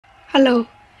Hello,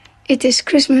 it is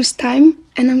Christmas time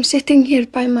and I'm sitting here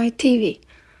by my TV.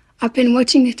 I've been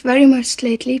watching it very much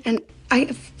lately and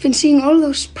I've been seeing all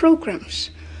those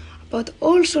programs about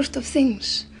all sorts of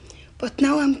things. But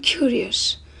now I'm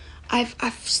curious. I've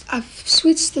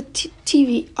switched the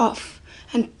TV off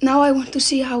and now I want to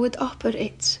see how it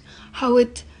operates, how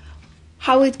it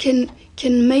can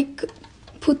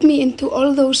put me into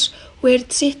all those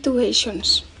weird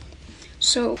situations.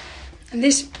 So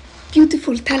this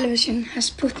beautiful television has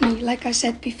put me, like I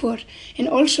said before, in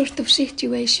all sorts of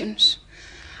situations.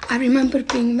 I remember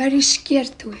being very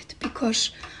scared to it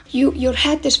because your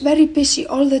head is very busy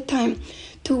all the time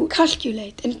to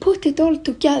calculate and put it all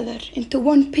together into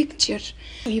one picture.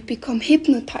 You become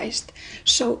hypnotized.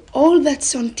 So all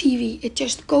that's on TV, it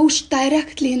just goes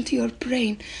directly into your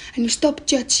brain and you stop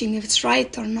judging if it's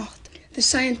right or not. The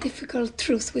scientific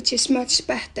truth, which is much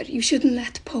better. You shouldn't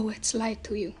let poets lie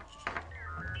to you.